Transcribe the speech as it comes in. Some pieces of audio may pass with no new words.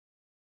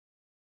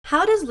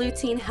How does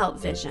lutein help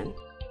vision?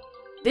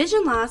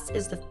 Vision loss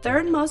is the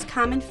third most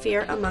common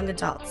fear among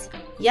adults,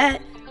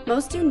 yet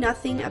most do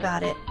nothing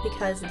about it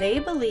because they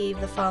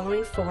believe the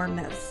following 4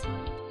 myths.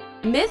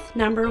 Myth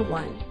number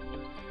 1.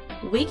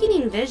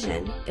 Weakening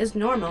vision is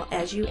normal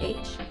as you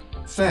age.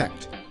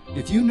 Fact: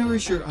 if you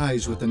nourish your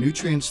eyes with the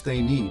nutrients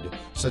they need,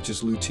 such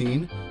as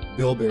lutein,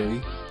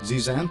 bilberry,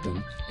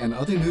 zeaxanthin, and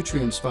other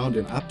nutrients found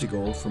in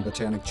Optigold from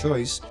Botanic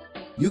Choice,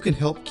 you can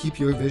help keep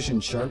your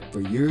vision sharp for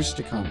years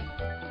to come.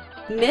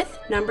 Myth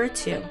number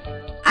 2.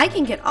 I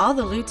can get all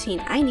the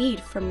lutein I need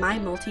from my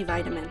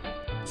multivitamin.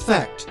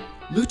 Fact: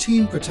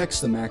 lutein protects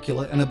the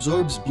macula and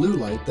absorbs blue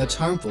light that's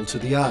harmful to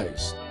the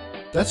eyes.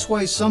 That's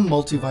why some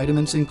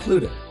multivitamins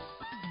include it.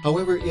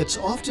 However, it's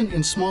often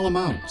in small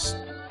amounts.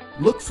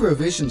 Look for a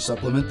vision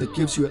supplement that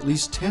gives you at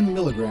least 10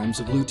 milligrams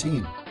of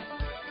lutein.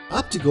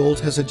 Optigold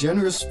has a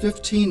generous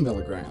 15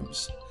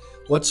 milligrams.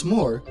 What's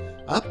more,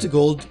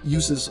 Optigold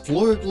uses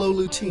FloraGlo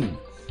lutein,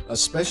 a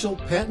special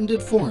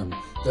patented form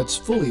that's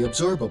fully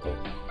absorbable.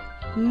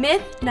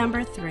 Myth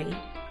number 3.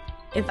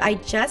 If I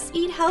just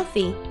eat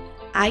healthy,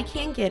 I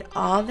can get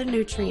all the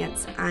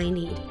nutrients I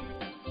need.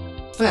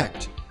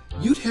 Fact: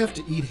 you'd have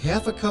to eat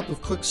half a cup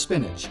of cooked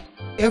spinach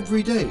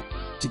every day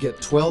to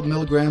get 12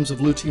 milligrams of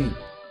lutein.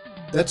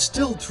 That's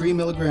still 3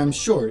 milligrams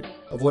short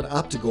of what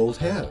Optigold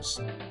has.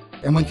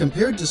 And when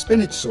compared to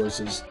spinach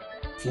sources,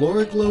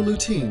 FloraGlo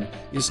lutein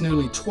is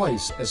nearly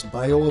twice as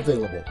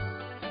bioavailable.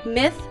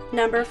 Myth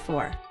number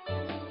 4.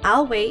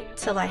 I'll wait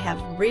till I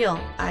have real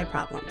eye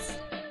problems.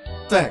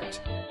 Fact: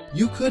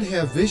 you could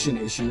have vision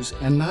issues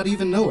and not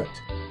even know it.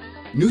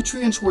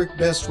 Nutrients work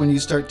best when you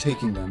start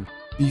taking them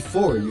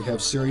before you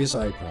have serious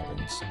eye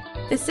problems.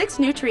 The 6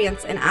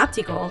 nutrients in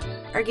Optigold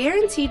are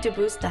guaranteed to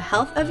boost the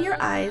health of your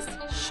eyes,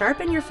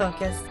 sharpen your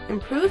focus,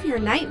 improve your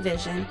night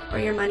vision, or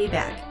your money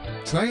back.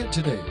 Try it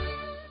today.